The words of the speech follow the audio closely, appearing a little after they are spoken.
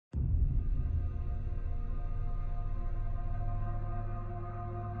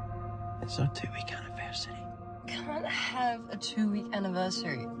It's our 2-week anniversary. Can't have a 2-week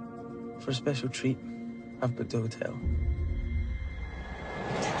anniversary. For a special treat, I've booked a hotel.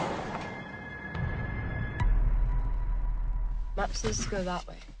 Map says to go that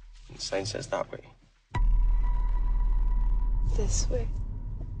way. The sign says that way. This way.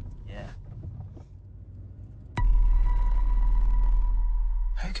 Yeah.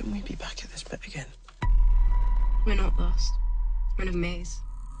 How can we be back at this bit again? We're not lost. We're in a maze.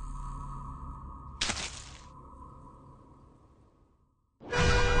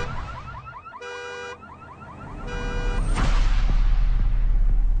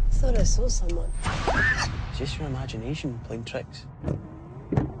 I thought I saw someone. It's just your imagination playing tricks.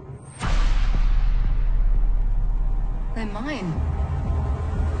 They're mine.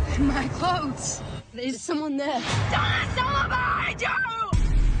 They're my clothes. There's someone there. There's someone behind you!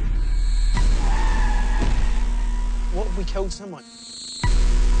 What if we killed someone?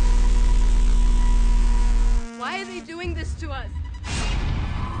 Why are they doing this to us?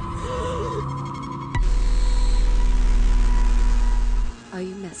 Are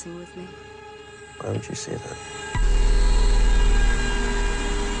you messing with me? Why would you say that?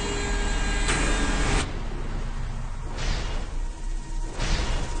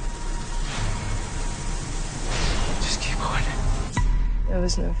 Just keep going. There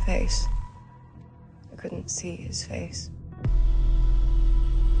was no face. I couldn't see his face.